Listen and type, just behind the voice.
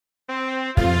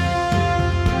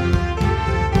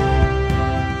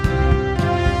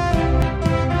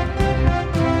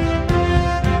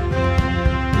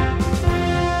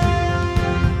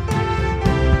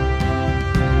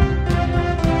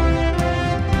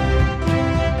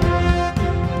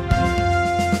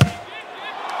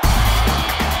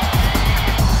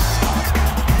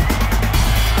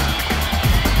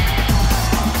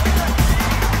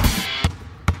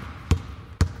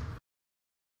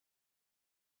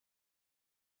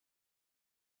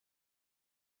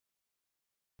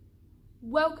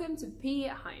Welcome to PE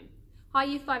at Home. Hi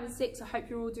Year 5 and 6, I hope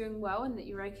you're all doing well and that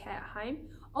you're okay at home.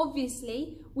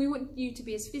 Obviously, we want you to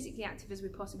be as physically active as we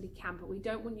possibly can, but we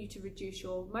don't want you to reduce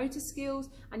your motor skills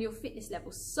and your fitness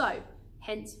levels, so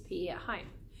hence PE at Home.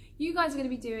 You guys are going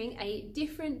to be doing a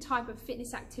different type of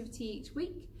fitness activity each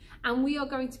week, and we are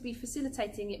going to be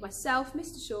facilitating it myself,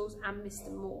 Mr. Shawls and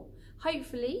Mr. Moore.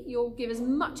 Hopefully you'll give as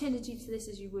much energy to this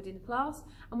as you would in class,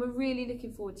 and we're really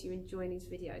looking forward to you enjoying these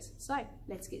videos. So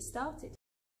let's get started.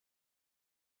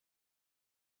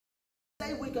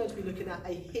 Today we're going to be looking at a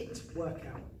HIIT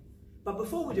workout. But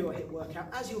before we do a HIIT workout,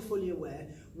 as you're fully aware,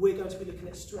 we're going to be looking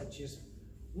at stretches.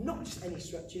 Not just any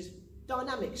stretches,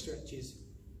 dynamic stretches.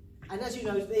 And as you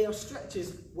know, they are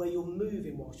stretches where you're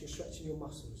moving whilst you're stretching your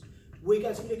muscles. We're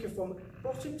going to be looking from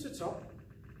bottom to top,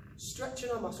 stretching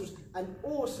our muscles, and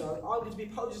also I'm going to be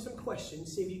posing some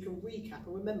questions, see if you can recap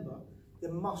and remember the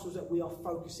muscles that we are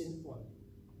focusing on.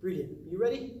 Brilliant. You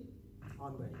ready?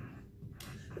 I'm ready.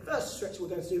 The first stretch we're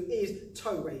going to do is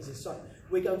toe raises. So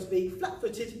we're going to be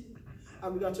flat-footed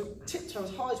and we're going to tiptoe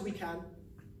as high as we can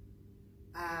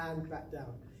and back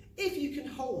down. If you can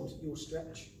hold your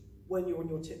stretch when you're on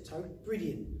your tiptoe,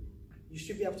 brilliant. You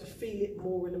should be able to feel it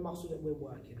more in the muscle that we're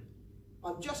working.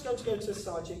 I'm just going to go to the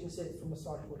side so you can see it from a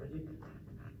side point of view.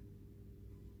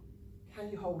 Can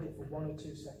you hold it for 1 or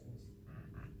 2 seconds?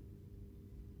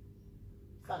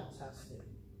 Fantastic.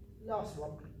 Last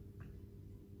one.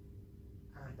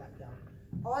 And back down.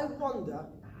 I wonder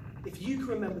if you can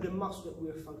remember the muscle that we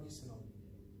were focusing on.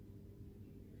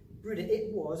 Brilliant.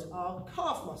 It was our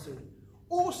calf muscle,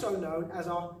 also known as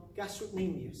our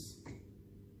gastrocnemius.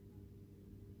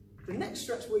 The next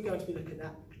stretch we're going to be looking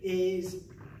at is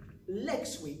leg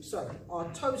sweep. So our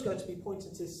toes are going to be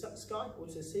pointing to the sky or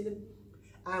to the ceiling,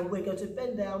 and we're going to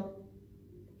bend down,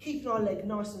 keeping our leg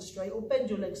nice and straight, or bend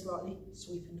your leg slightly,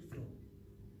 sweeping the floor.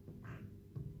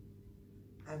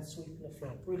 And sweeping the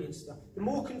floor. Brilliant stuff. The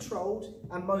more controlled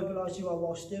and mobilised you are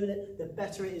whilst doing it, the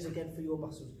better it is again for your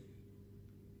muscles.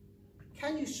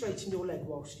 Can you straighten your leg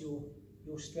whilst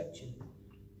you're stretching?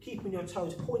 Keeping your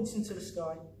toes pointing to the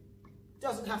sky.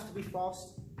 Doesn't have to be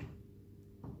fast.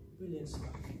 Brilliant stuff.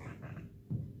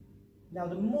 Now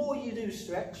the more you do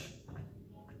stretch,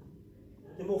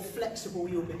 the more flexible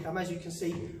you'll become. As you can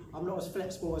see, I'm not as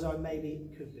flexible as I maybe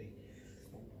could be.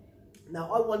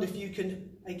 Now I wonder if you can,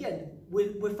 again,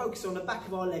 we're focusing on the back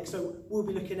of our leg, so we'll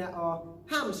be looking at our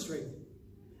hamstring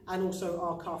and also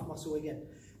our calf muscle again.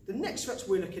 The next stretch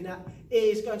we're looking at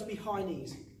is going to be high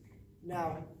knees.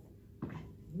 Now,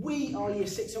 we are year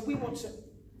 6, so we want to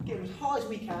get them as high as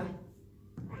we can.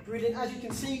 Brilliant. As you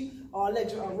can see, our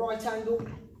legs are at a right angle.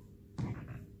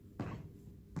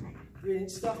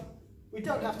 Brilliant stuff. We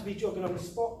don't have to be jogging on the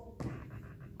spot.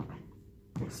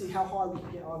 Let's see how high we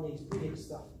can get our knees. Brilliant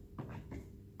stuff.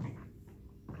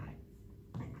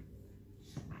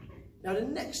 Now the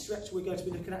next stretch we're going to be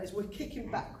looking at is we're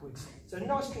kicking backwards. So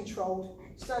nice controlled,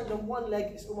 standing on one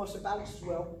leg, it's almost a balance as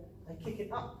well, and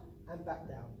kicking up and back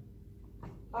down.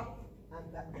 Up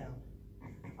and back down.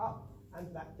 Up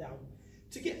and back down.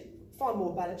 To find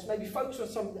more balance, maybe focus on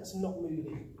something that's not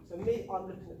moving. So me, I'm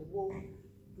looking at the wall,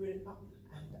 brilliant, up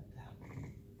and back down.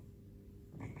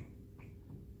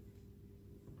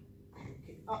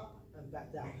 Kick up and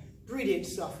back down. Brilliant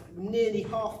stuff, nearly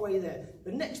halfway there.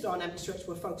 The next dynamic stretch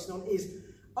we're focusing on is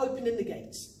opening the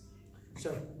gates.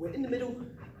 So we're in the middle,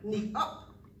 knee up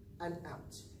and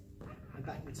out. And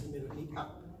back into the middle, knee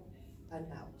up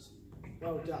and out.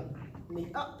 Well done.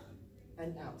 Knee up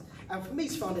and out. And for me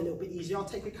to find it a little bit easier, I'll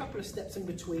take a couple of steps in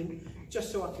between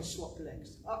just so I can swap the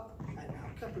legs. Up and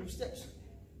out. A couple of steps.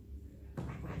 1,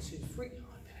 2, 3.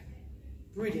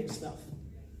 Brilliant stuff.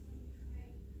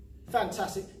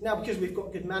 Fantastic. Now, because we've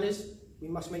got good manners, we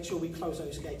must make sure we close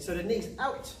those gates. So the knees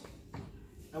out,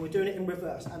 and we're doing it in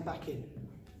reverse, and back in,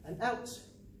 and out,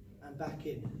 and back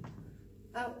in,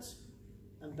 out,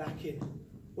 and back in.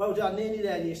 Well done, nearly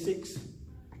there, year 6.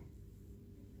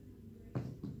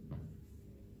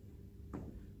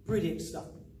 Brilliant stuff.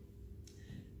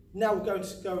 Now we're going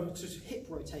to go to hip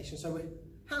rotation. So we're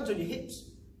hands on your hips,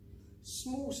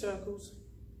 small circles,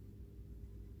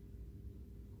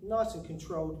 nice and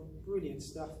controlled. Brilliant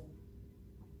stuff.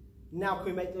 Now can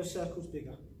we make those circles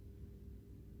bigger?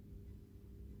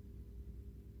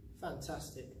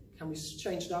 Fantastic. Can we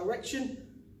change direction?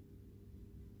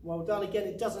 Well done. Again,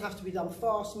 it doesn't have to be done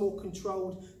fast, more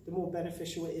controlled, the more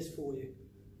beneficial it is for you.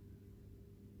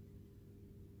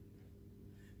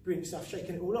 Brilliant stuff.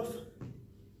 Shaking it all off.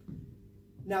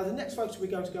 Now the next focus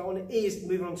we're going to go on is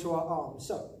moving on to our arms.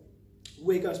 So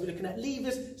we're going to be looking at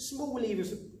levers, small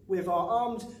levers with our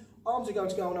arms. Arms are going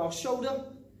to go on our shoulder,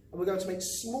 and we're going to make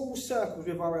small circles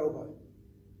with our elbow.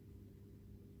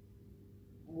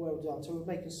 Well done. So we're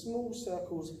making small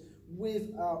circles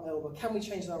with our elbow. Can we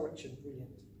change direction? Brilliant.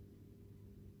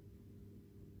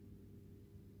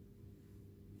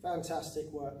 Fantastic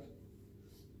work.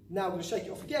 Now we're going to shake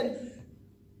it off again.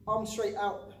 Arms straight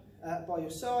out by your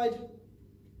side.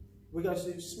 We're going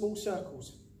to do small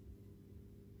circles.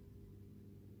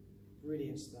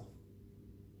 Brilliant stuff.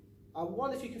 I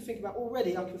wonder if you can think about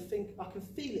already. I can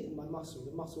feel it in my muscle.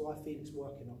 The muscle I feel it's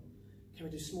working on. Can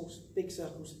we do small, big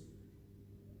circles?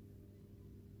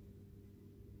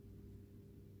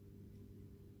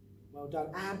 Well done.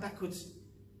 And backwards.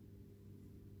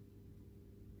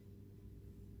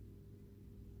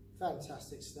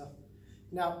 Fantastic stuff.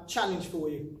 Now, challenge for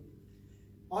you.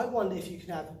 I wonder if you can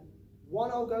have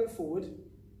one arm going forward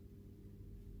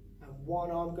and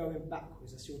one arm going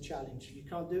backwards. That's your challenge. If you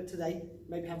can't do it today,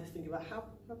 maybe have to think about how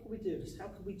can we do this? How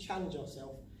can we challenge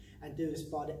ourselves and do this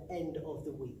by the end of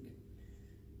the week?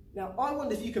 Now, I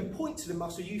wonder if you can point to the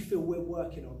muscle you feel we're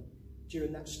working on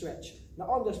during that stretch. Now,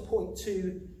 I'm going to point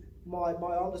to my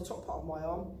arm, the top part of my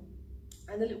arm,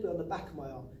 and a little bit on the back of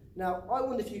my arm. Now, I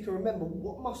wonder if you can remember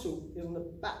what muscle is on the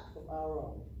back of our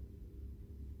arm.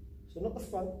 So not the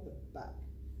front, the back.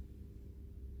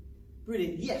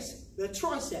 Brilliant, yes, the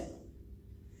tricep.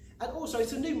 And also,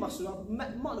 it's a new muscle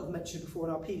I might have mentioned before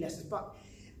in our P lessons, but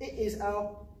it is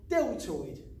our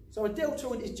deltoid. So a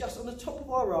deltoid is just on the top of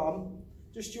our arm,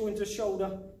 just joins the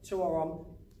shoulder to our arm.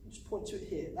 Just point to it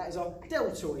here. That is our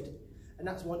deltoid. And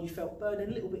that's one you felt burning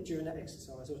a little bit during that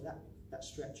exercise, or that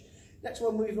stretch. Next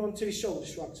one, moving on to shoulder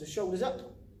shrug. So shoulders up,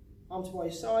 arms by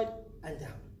your side, and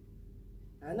down.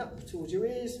 And up towards your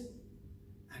ears,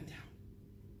 and down.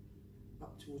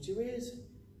 Up towards your ears,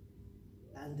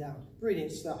 and down.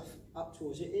 Brilliant stuff. Up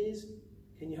towards your ears.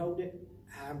 Can you hold it?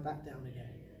 And back down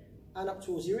again. And up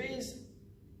towards your ears,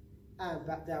 and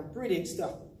back down. Brilliant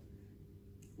stuff.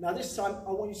 Now this time,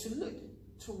 I want you to look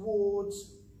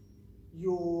towards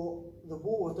the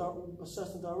wall, a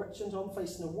certain direction. So I'm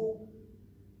facing the wall.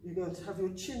 You're going to have your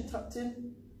chin tucked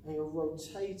in and you're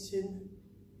rotating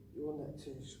your neck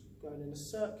to going in a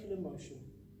circular motion.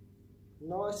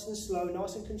 Nice and slow,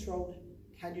 nice and controlled.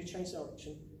 Can you change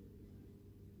direction?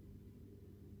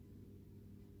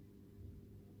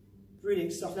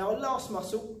 Brilliant stuff. Now our last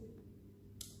muscle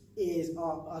is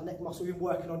our neck muscle we've been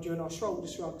working on during our shoulder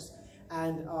shrugs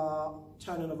and our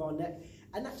turning of our neck.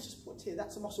 And that's just put here,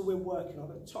 that's a muscle we're working on.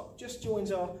 At the top just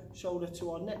joins our shoulder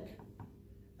to our neck.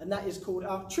 And that is called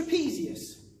our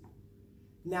trapezius.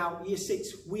 Now, year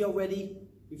 6, we are ready.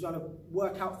 We've done a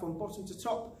workout from bottom to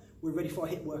top. We're ready for a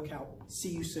HIIT workout. See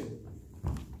you soon.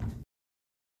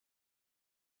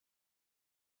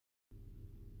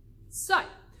 So,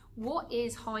 what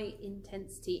is high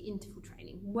intensity interval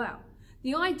training? Well,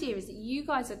 the idea is that you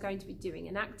guys are going to be doing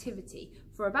an activity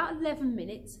for about 11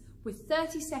 minutes with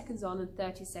 30 seconds on and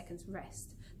 30 seconds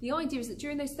rest. The idea is that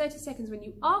during those 30 seconds when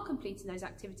you are completing those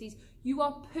activities, you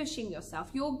are pushing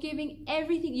yourself. You're giving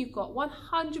everything you've got,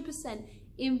 100%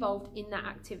 involved in that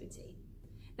activity.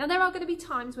 Now there are going to be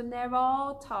times when there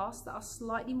are tasks that are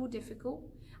slightly more difficult,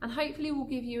 and hopefully we'll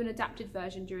give you an adapted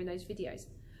version during those videos.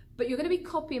 But you're going to be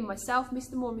copying myself,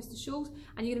 Mr. Moore, Mr. Schulz,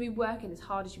 and you're going to be working as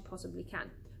hard as you possibly can.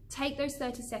 Take those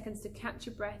 30 seconds to catch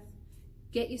your breath,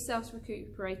 get yourselves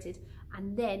recuperated,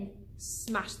 and then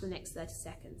smash the next 30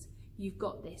 seconds. You've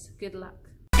got this. Good luck.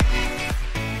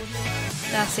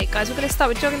 That's it, guys. We're going to start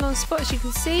with jogging on the spot. As you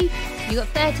can see, you've got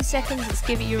 30 seconds. Let's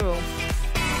give it your all.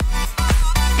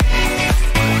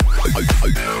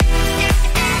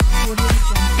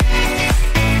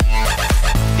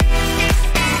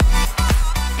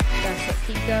 That's it.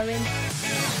 Keep going.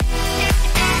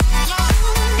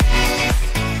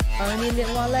 Only a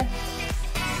little while left.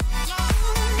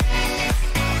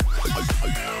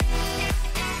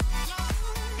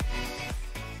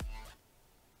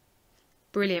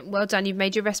 Brilliant, well done, you've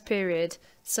made your rest period.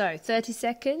 So 30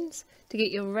 seconds to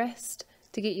get your rest,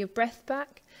 to get your breath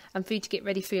back, and for you to get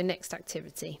ready for your next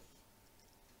activity.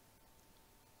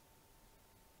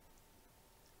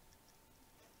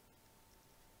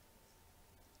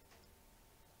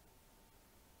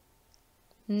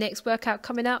 Next workout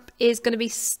coming up is going to be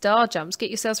star jumps. Get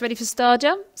yourselves ready for star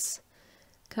jumps.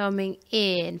 Coming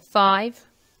in 5,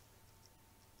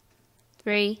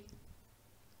 3,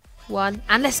 1,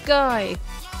 and let's go.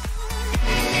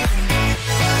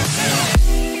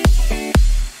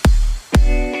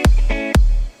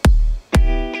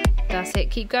 That's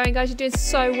it. Keep going, guys. You're doing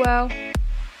so well.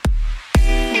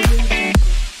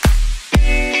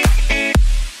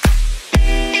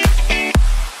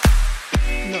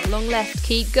 Not long left.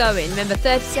 Keep going. Remember,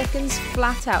 30 seconds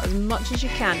flat out as much as you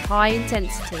can. High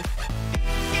intensity.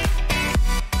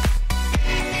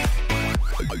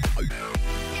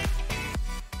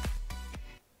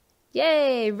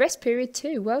 Yay, rest period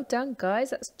 2. Well done, guys.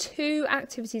 That's 2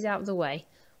 activities out of the way.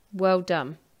 Well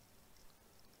done.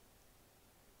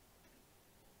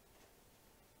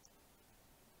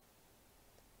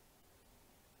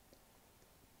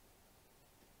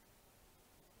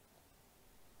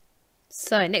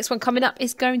 So next one coming up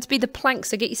is going to be the plank.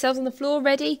 So get yourselves on the floor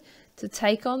ready to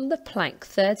take on the plank.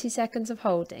 30 seconds of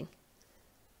holding.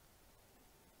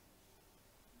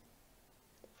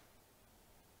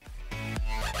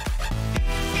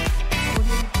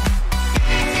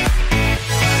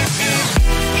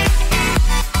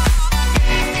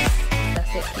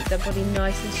 That's it. Keep that body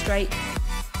nice and straight.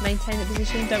 Maintain the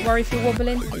position. Don't worry if you're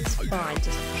wobbling. It's fine.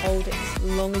 Just hold it as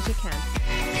long as you can.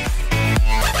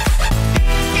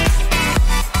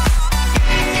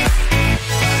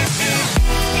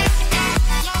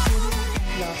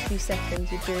 Last few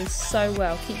seconds. You're doing so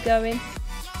well. Keep going.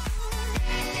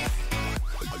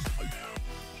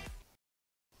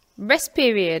 Rest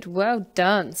period. Well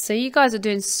done. So you guys are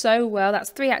doing so well.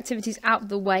 That's 3 activities out of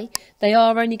the way. They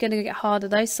are only going to get harder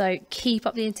though, so keep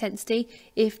up the intensity.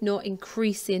 If not,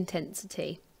 increase the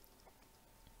intensity.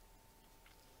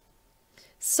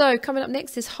 So coming up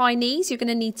next is high knees. You're going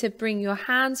to need to bring your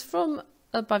hands from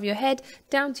above your head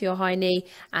down to your high knee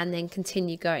and then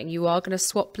continue going. You are going to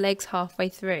swap legs halfway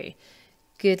through.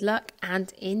 Good luck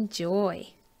and enjoy.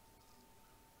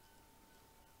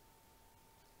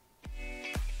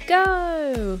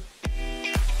 Go!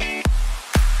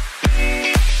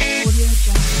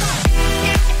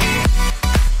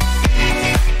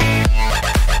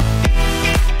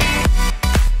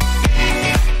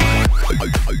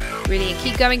 Brilliant.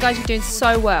 Keep going, guys. You're doing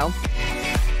so well.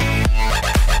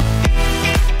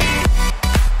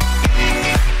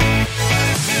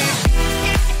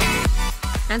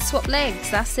 And swap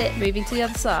legs. That's it. Moving to the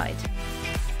other side.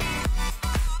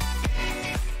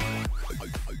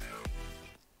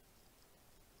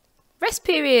 Rest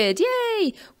period.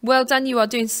 Yay! Well done. You are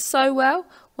doing so well.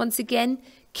 Once again,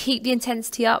 keep the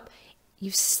intensity up.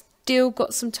 You've still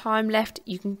got some time left.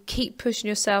 You can keep pushing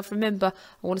yourself. Remember,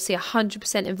 I want to see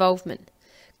 100% involvement.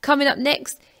 Coming up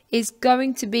next is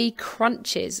going to be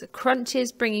crunches.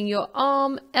 Crunches, bringing your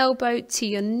arm, elbow to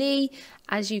your knee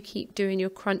as you keep doing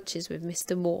your crunches with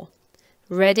Mr. Moore.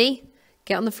 Ready?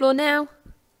 Get on the floor now.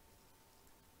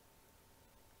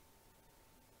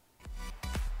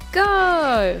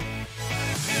 Go!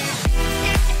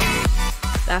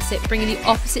 That's it, bringing the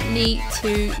opposite knee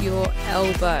to your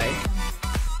elbow.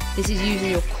 This is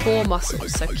using your core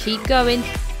muscles, so keep going.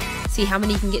 See how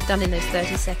many you can get done in those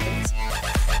 30 seconds.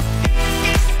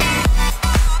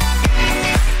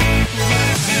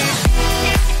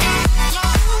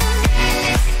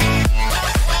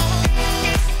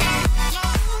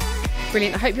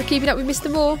 Brilliant, I hope you're keeping up with Mr.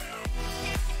 Moore.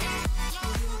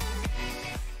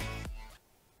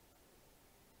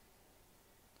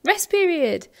 Rest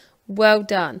period. Well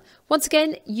done. Once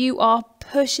again, you are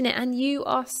pushing it and you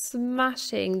are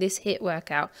smashing this HIIT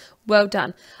workout. Well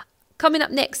done. Coming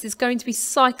up next is going to be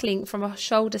cycling from a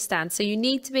shoulder stand. So you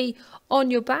need to be on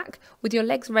your back with your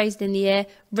legs raised in the air,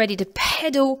 ready to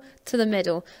pedal to the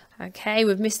middle. Okay,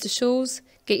 with Mr. Schulz,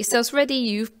 get yourselves ready.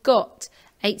 You've got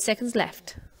 8 seconds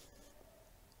left.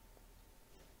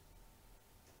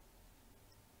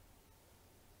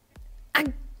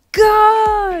 And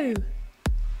go!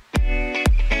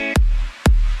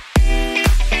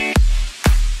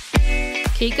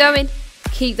 Keep going.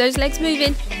 Keep those legs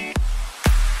moving.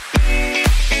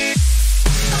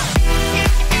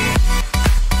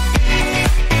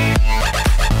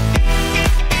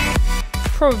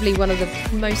 Probably one of the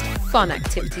most fun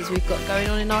activities we've got going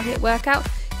on in our HIIT workout.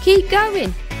 Keep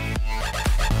going.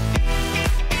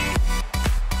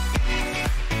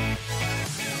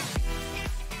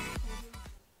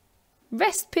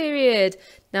 Rest period.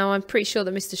 Now I'm pretty sure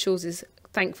that Mr. Schulz is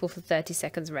thankful for 30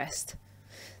 seconds rest.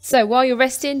 So while you're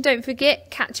resting, don't forget,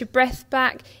 catch your breath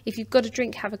back. If you've got a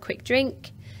drink, have a quick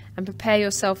drink and prepare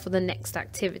yourself for the next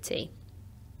activity.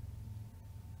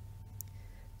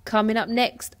 Coming up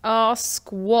next are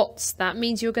squats. That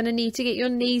means you're going to need to get your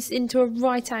knees into a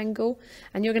right angle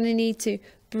and you're going to need to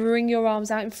bring your arms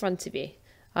out in front of you.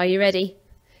 Are you ready?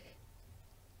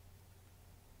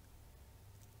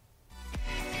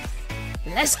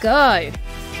 Let's go.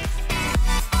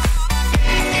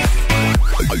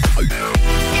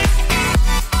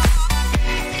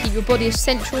 Keep your body as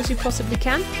central as you possibly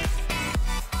can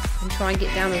and try and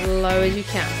get down as low as you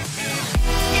can.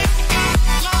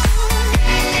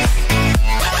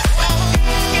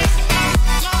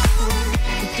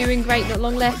 You're doing great, not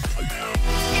long left.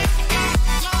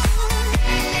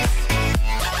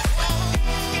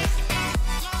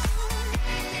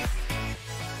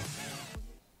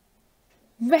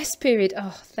 Rest period.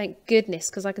 Oh, thank goodness,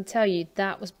 because I can tell you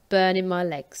that was burning my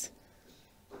legs.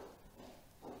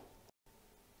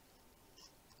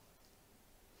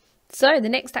 So the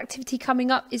next activity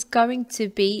coming up is going to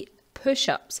be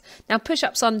push-ups. Now,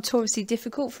 push-ups are notoriously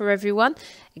difficult for everyone,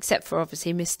 except for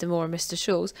obviously Mr. Moore and Mr.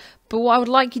 Schulz. But what I would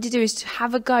like you to do is to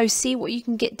have a go, see what you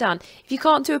can get done. If you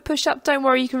can't do a push-up, don't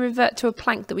worry, you can revert to a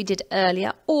plank that we did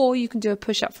earlier, or you can do a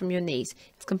push-up from your knees.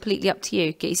 It's completely up to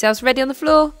you. Get yourselves ready on the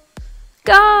floor.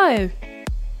 Go!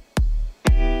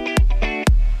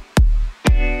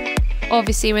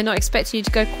 Obviously, we're not expecting you to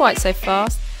go quite so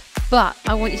fast, but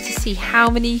I want you to see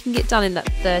how many you can get done in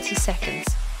that 30 seconds.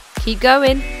 Keep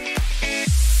going.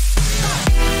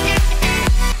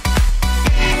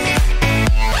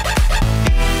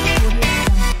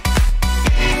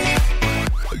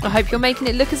 I hope you're making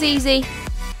it look as easy.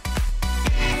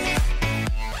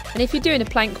 And if you're doing a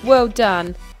plank, well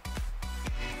done.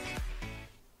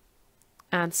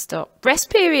 And stop. Rest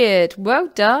period. Well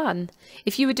done.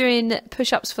 If you were doing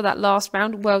push-ups for that last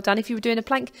round, well done. If you were doing a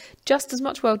plank, just as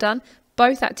much well done.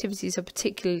 Both activities are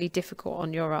particularly difficult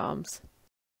on your arms.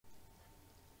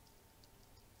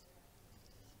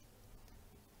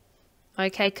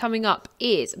 Okay, coming up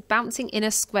is bouncing in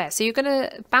a square. So you're going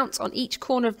to bounce on each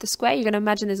corner of the square. You're going to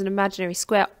imagine there's an imaginary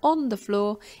square on the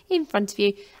floor in front of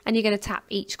you, and you're going to tap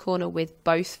each corner with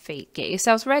both feet. Get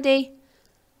yourselves ready.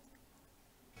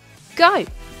 Go.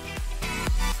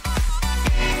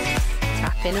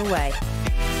 Tapping away.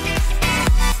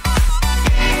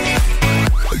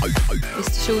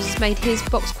 Mr. Schulz has made his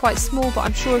box quite small, but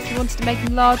I'm sure if you wanted to make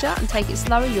him larger and take it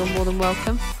slower, you're more than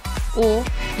welcome. Or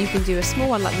you can do a small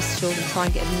one like Mr. Schulz and try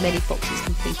and get as many boxes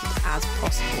completed as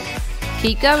possible.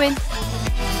 Keep going.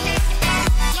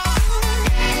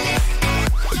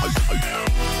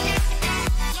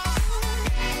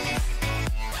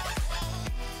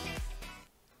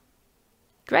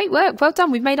 Great work, well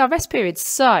done. We've made our rest periods.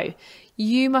 So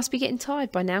you must be getting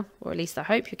tired by now, or at least I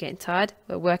hope you're getting tired.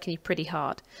 We're working you pretty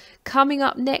hard. Coming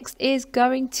up next is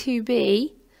going to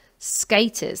be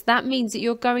skaters. That means that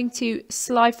you're going to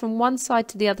slide from one side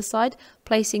to the other side,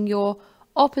 placing your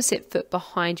opposite foot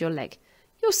behind your leg.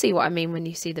 You'll see what I mean when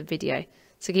you see the video.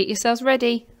 So get yourselves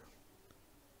ready.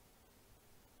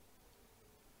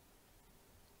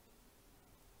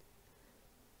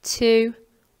 2,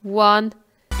 1,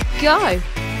 go!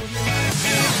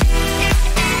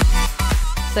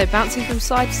 So bouncing from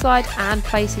side to side and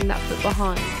placing that foot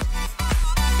behind.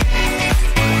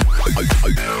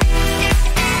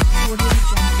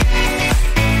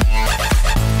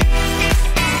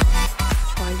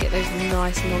 Try and get those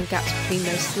nice long gaps between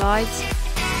those slides.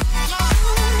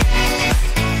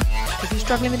 If you're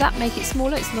struggling with that, make it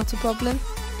smaller, it's not a problem.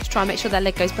 Just try and make sure that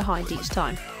leg goes behind each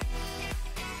time.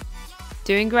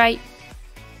 Doing great.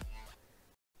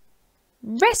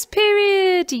 Rest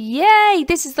period! Yay!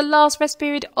 This is the last rest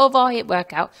period of our HIIT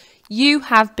workout. You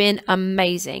have been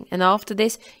amazing, and after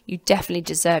this you definitely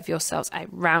deserve yourselves a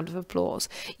round of applause.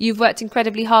 You've worked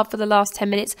incredibly hard for the last 10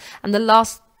 minutes, and the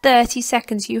last 30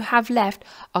 seconds you have left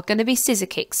are going to be scissor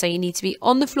kicks, so you need to be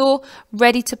on the floor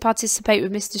ready to participate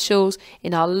with Mr. Schulz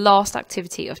in our last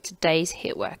activity of today's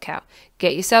HIIT workout.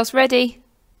 Get yourselves ready.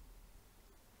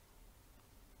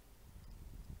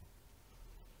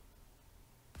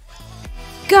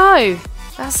 Go!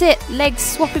 That's it, legs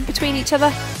swapping between each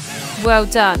other. Well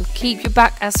done. Keep your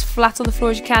back as flat on the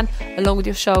floor as you can, along with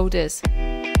your shoulders.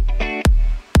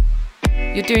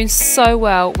 You're doing so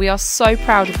well. We are so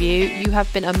proud of you. You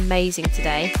have been amazing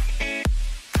today.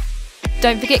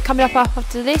 Don't forget, coming up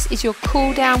after this is your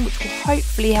cool down, which will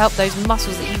hopefully help those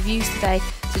muscles that you've used today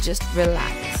to just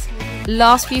relax.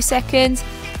 Last few seconds.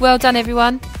 Well done,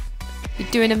 everyone. You're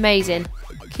doing amazing.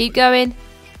 Keep going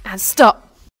and stop.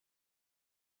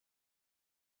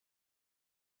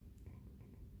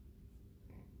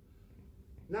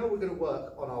 Now we're going to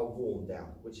work on our warm down,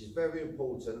 which is very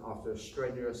important after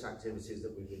strenuous activities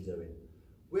that we've been doing.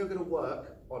 We're going to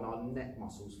work on our neck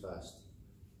muscles first.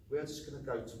 We're just going to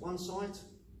go to one side,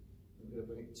 we're going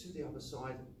to bring it to the other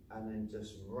side, and then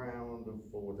just round and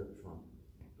forward at the front.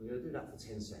 We're going to do that for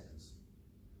 10 seconds.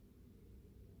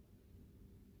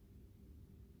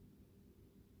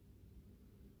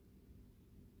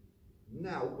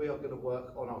 Now we are going to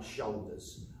work on our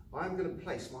shoulders. I'm going to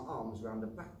place my arms around the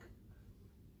back,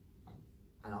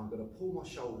 and I'm going to pull my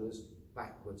shoulders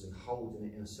backwards and holding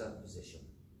it in a certain position.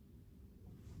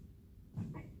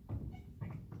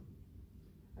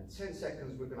 And 10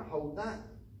 seconds we're going to hold that.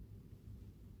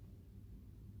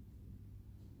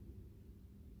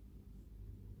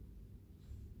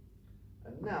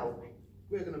 And now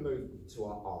we're going to move to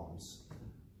our arms.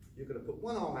 You're going to put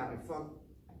one arm out in front,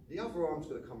 The other arm's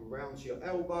going to come round to your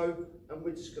elbow, and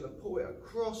we're just going to pull it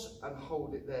across and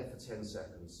hold it there for 10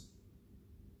 seconds.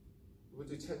 We'll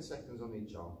do 10 seconds on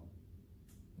each arm.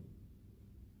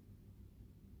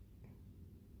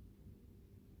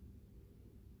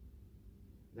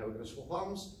 Now we're going to swap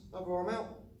arms, other arm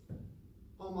out,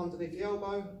 arm underneath the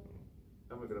elbow,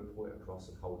 and we're going to pull it across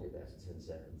and hold it there for 10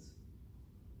 seconds.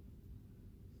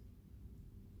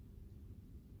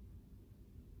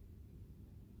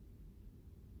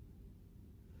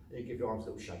 And you give your arms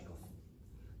a little shake off.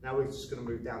 Now we're just going to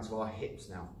move down to our hips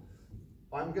now.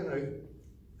 I'm going to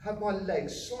have my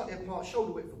legs slightly apart,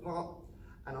 shoulder width apart,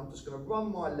 and I'm just going to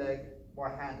run my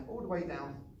hand all the way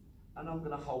down, and I'm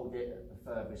going to hold it at the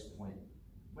furthest point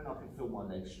when I can feel my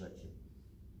legs stretching.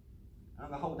 And I'm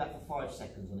going to hold that for 5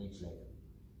 seconds on each leg.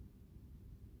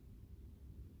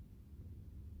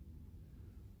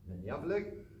 And then the other leg.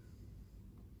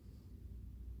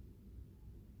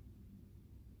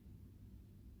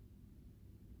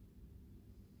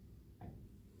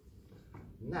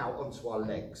 Now onto our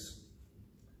legs.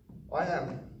 I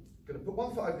am going to put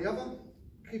one foot over the other,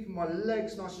 keeping my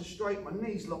legs nice and straight, my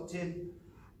knees locked in,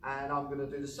 and I'm going to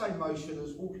do the same motion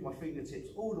as walking my fingertips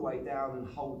all the way down and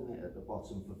holding it at the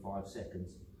bottom for 5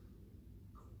 seconds.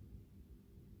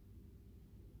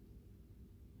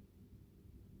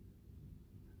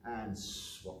 And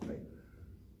swap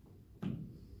feet.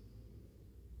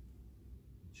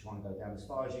 Try and go down as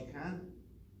far as you can.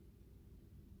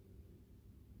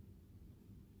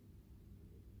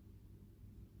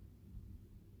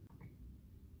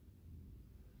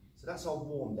 So that's our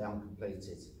warm down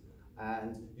completed,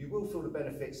 and you will feel the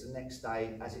benefits the next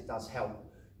day, as it does help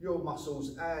your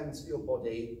muscles and your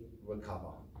body recover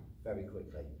very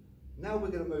quickly. Now we're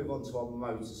going to move on to our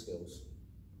motor skills.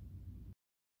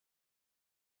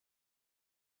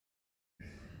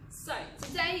 So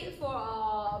today for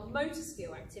our motor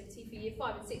skill activity for year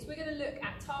 5 and 6, we're going to look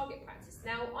at target practice.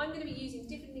 Now I'm going to be using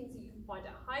different things that you can find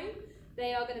at home.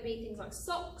 They are going to be things like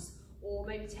socks, or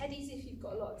maybe teddies if you've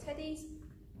got a lot of teddies.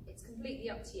 It's completely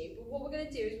up to you. But what we're going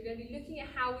to do is we're going to be looking at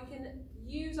how we can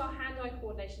use our hand-eye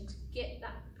coordination to get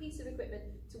that piece of equipment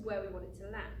to where we want it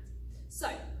to land. So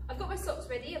I've got my socks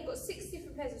ready. I've got 6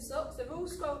 different pairs of socks. They're all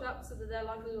scrolled up so that they're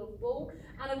like a little ball.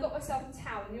 And I've got myself a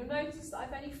towel. And you'll notice that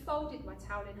I've only folded my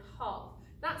towel in half.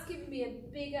 That's giving me a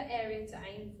bigger area to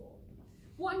aim for.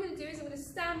 What I'm going to do is I'm going to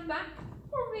stand back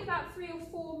probably about 3 or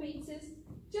 4 meters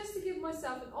just to give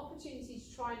myself an opportunity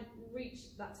to try and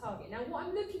reach that target. Now what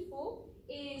I'm looking for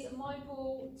is my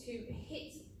ball to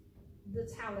hit the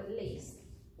towel at least,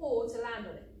 or to land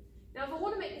on it. Now if I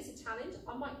want to make this a challenge,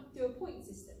 I might do a point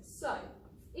system. So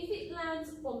if it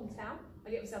lands on the towel,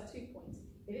 I get myself 2 points.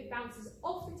 If it bounces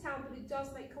off the towel but it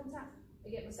does make contact, I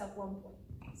get myself 1 point.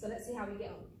 So let's see how we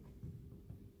get on.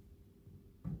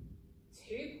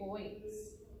 2 points.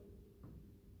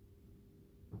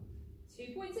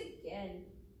 2 points again.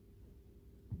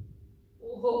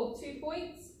 Oh, 2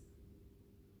 points.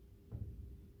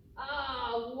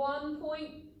 1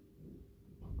 point,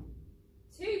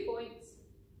 2 points,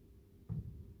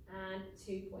 and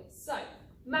 2 points. So,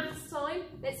 maths time,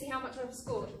 let's see how much I've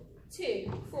scored.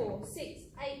 2, 4, 6,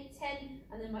 8, 10,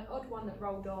 and then my odd one that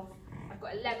rolled off, I've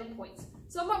got 11 points.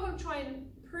 So I might want to try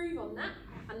and improve on that,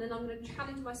 and then I'm going to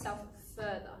challenge myself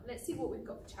further. Let's see what we've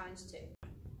got for challenge 2.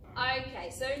 Okay,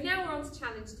 so now we're on to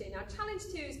challenge 2. Now challenge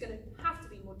 2 is going to have to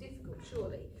be more difficult,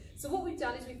 surely. So what we've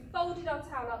done is we've folded our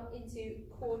towel up into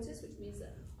quarters, which means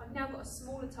that I've now got a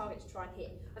smaller target to try and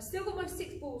hit. I've still got my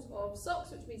 6 balls of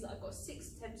socks, which means that I've got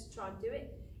 6 attempts to try and do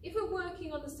it. If we're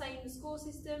working on the same score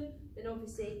system, then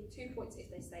obviously 2 points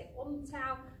if they stay on the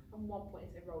towel and 1 point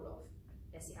if they roll off.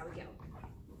 Let's see how we get on.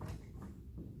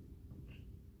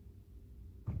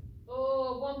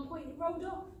 Oh, 1 point, it rolled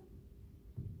off.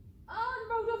 Oh, and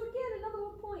rolled off again, another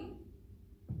 1 point.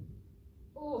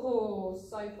 Oh,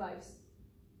 so close.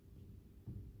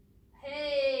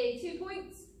 Hey, 2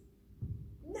 points.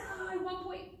 No, 1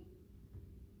 point.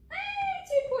 Hey,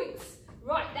 2 points.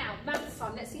 Right, now, maths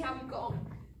time. Let's see how we've got on.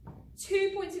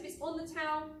 2 points if it's on the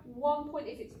towel, 1 point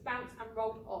if it's bounced and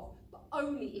rolled off, but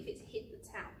only if it's hit the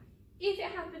towel. If it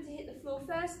happened to hit the floor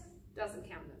first, doesn't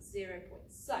count, that's 0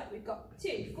 points. So we've got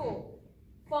 2, 4,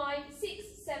 5,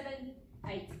 6, 7,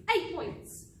 8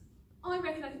 points. I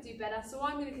reckon I can do better, so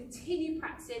I'm going to continue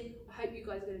practicing. I hope you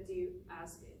guys are going to do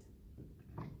as good.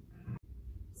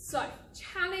 So,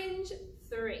 challenge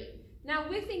 3. Now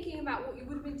we're thinking about what you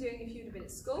would have been doing if you would have been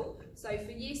at school. So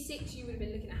for year 6 you would have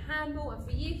been looking at handball, and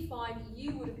for year 5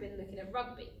 you would have been looking at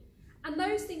rugby. And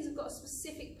those things have got a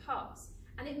specific pass,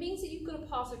 and it means that you've got to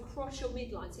pass across your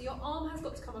midline. So your arm has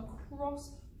got to come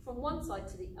across from one side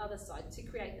to the other side to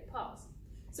create the pass.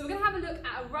 So we're going to have a look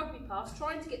at a rugby pass,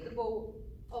 trying to get the ball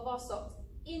of our socks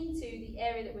into the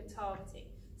area that we're targeting.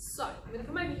 So I'm going to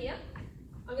come over here,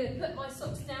 I'm going to put my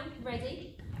socks down,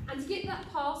 ready, and to get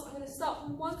that pass I'm going to start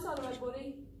from one side of my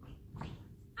body and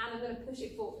I'm going to push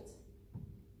it forward.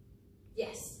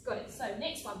 Yes, got it. So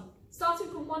next one, starting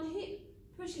from one hip,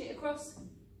 pushing it across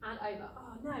and over.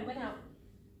 Oh no, went out.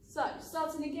 So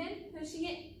starting again, pushing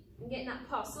it and getting that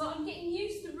pass. So I'm getting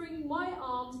used to bringing my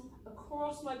arms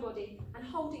across my body and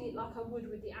holding it like I would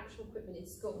with the actual equipment in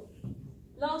school.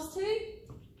 Last two.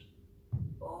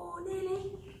 Oh,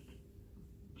 nearly.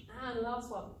 And last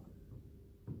one.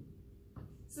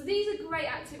 So these are great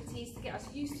activities to get us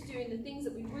used to doing the things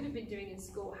that we would have been doing in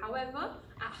school. However,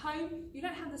 at home, you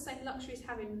don't have the same luxury as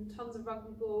having tons of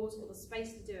rugby balls or the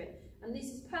space to do it. And this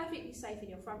is perfectly safe in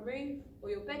your front room or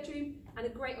your bedroom and a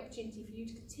great opportunity for you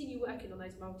to continue working on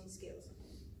those multi-skills.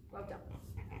 Well done.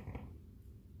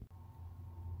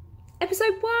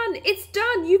 Episode 1, it's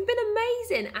done. You've been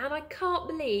amazing and I can't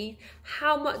believe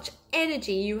how much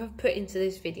energy you have put into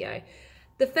this video.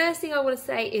 The first thing I want to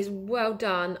say is well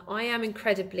done. I am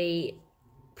incredibly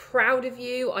proud of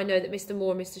you. I know that Mr.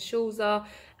 Moore and Mr. Schulz are,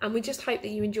 and we just hope that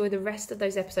you enjoy the rest of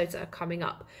those episodes that are coming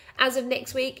up. As of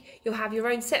next week, you'll have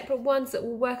your own separate ones that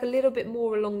will work a little bit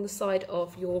more along the side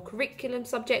of your curriculum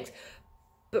subjects,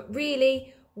 but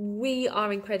really, we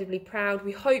are incredibly proud.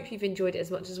 We hope you've enjoyed it as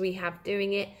much as we have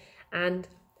doing it, and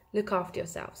look after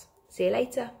yourselves. See you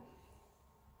later.